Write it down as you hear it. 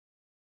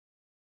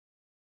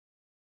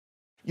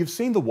You've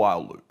seen the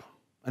while loop,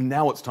 and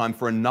now it's time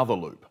for another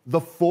loop, the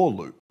for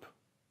loop.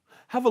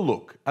 Have a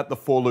look at the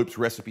for loop's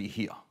recipe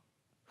here.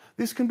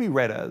 This can be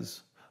read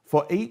as,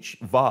 for each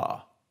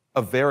var,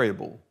 a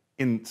variable,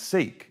 in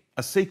seek,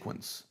 a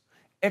sequence,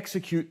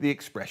 execute the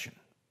expression.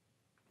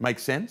 Make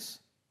sense?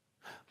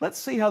 Let's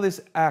see how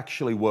this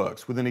actually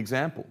works with an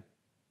example.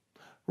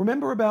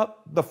 Remember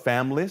about the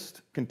fam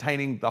list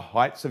containing the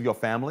heights of your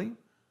family?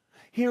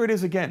 Here it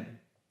is again,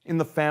 in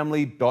the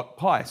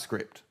family.py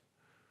script.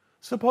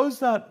 Suppose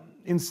that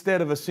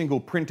instead of a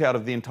single printout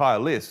of the entire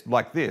list,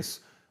 like this,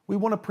 we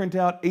want to print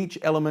out each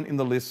element in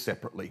the list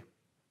separately.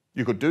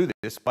 You could do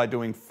this by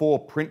doing 4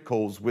 print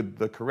calls with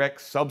the correct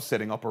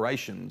subsetting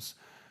operations.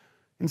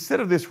 Instead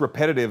of this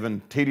repetitive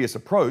and tedious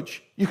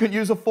approach, you can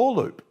use a for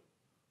loop.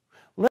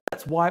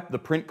 Let's wipe the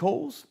print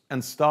calls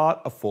and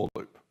start a for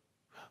loop.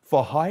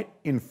 For height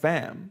in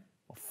fam,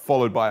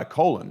 followed by a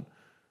colon,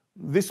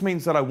 this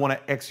means that I want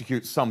to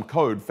execute some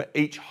code for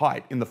each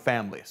height in the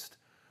fam list.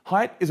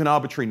 Height is an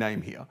arbitrary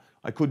name here.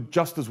 I could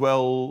just as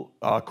well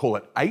call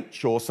it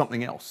H or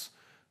something else.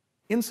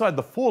 Inside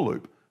the for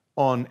loop,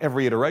 on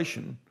every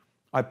iteration,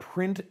 I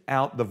print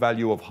out the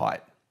value of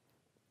height.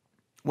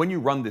 When you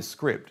run this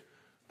script,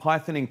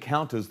 Python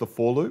encounters the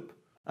for loop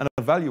and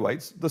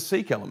evaluates the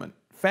seek element,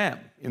 fam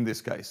in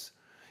this case.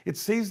 It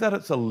sees that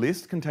it's a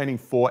list containing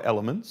 4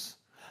 elements.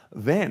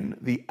 Then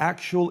the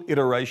actual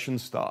iteration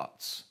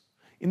starts.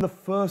 In the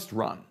first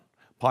run,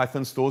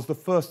 Python stores the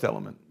first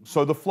element,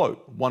 so the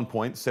float,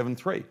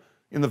 1.73,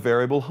 in the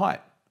variable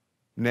height.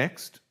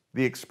 Next,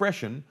 the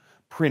expression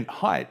print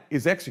height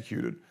is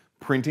executed,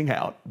 printing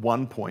out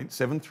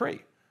 1.73.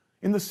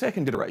 In the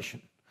second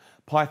iteration,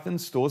 Python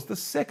stores the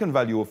second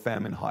value of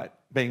fam in height,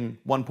 being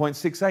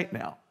 1.68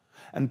 now,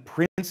 and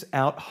prints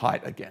out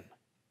height again.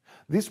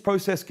 This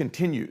process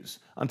continues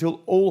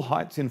until all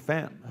heights in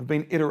fam have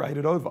been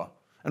iterated over,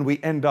 and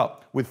we end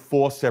up with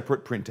 4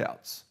 separate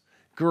printouts.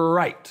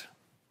 Great!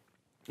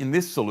 In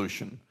this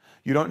solution,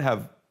 you don't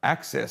have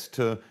access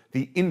to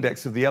the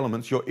index of the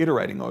elements you're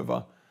iterating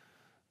over.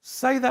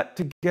 Say that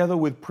together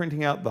with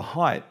printing out the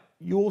height,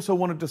 you also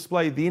want to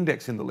display the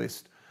index in the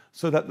list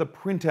so that the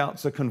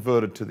printouts are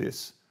converted to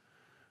this.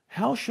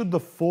 How should the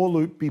for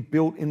loop be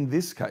built in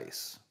this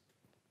case?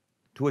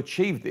 To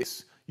achieve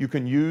this, you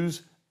can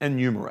use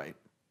enumerate.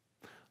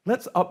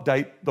 Let's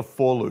update the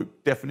for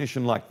loop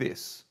definition like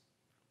this.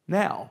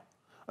 Now,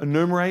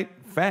 enumerate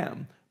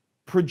fam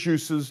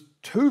produces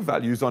 2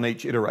 values on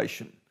each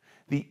iteration,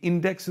 the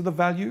index of the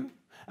value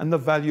and the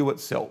value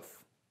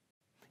itself.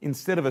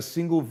 Instead of a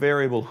single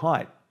variable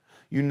height,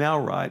 you now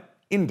write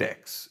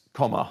index,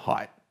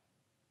 height.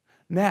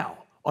 Now,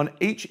 on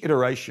each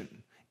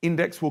iteration,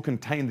 index will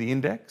contain the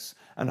index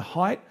and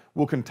height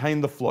will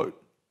contain the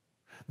float.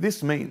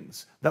 This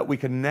means that we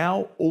can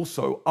now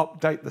also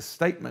update the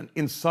statement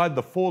inside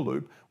the for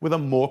loop with a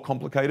more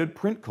complicated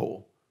print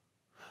call.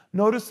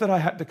 Notice that I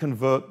had to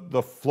convert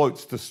the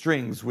floats to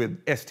strings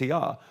with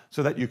str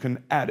so that you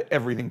can add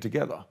everything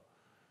together.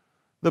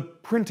 The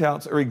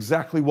printouts are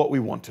exactly what we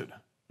wanted.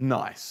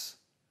 Nice.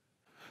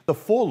 The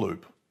for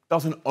loop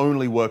doesn't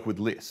only work with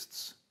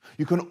lists.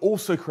 You can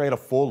also create a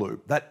for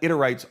loop that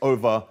iterates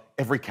over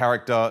every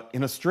character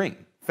in a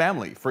string,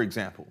 family for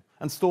example,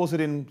 and stores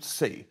it in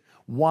C,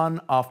 one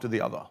after the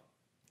other.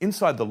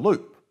 Inside the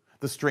loop,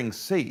 the string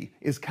C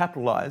is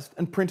capitalized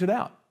and printed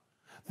out.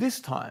 This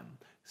time,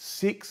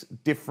 6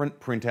 different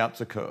printouts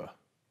occur.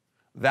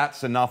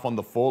 That's enough on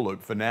the for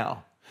loop for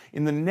now.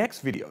 In the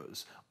next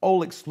videos,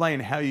 I'll explain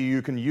how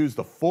you can use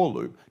the for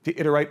loop to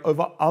iterate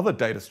over other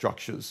data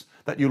structures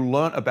that you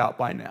learnt about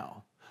by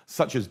now,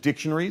 such as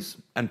dictionaries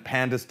and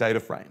pandas data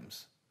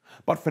frames.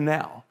 But for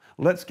now,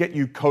 let's get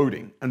you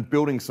coding and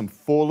building some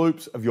for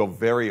loops of your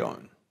very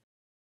own.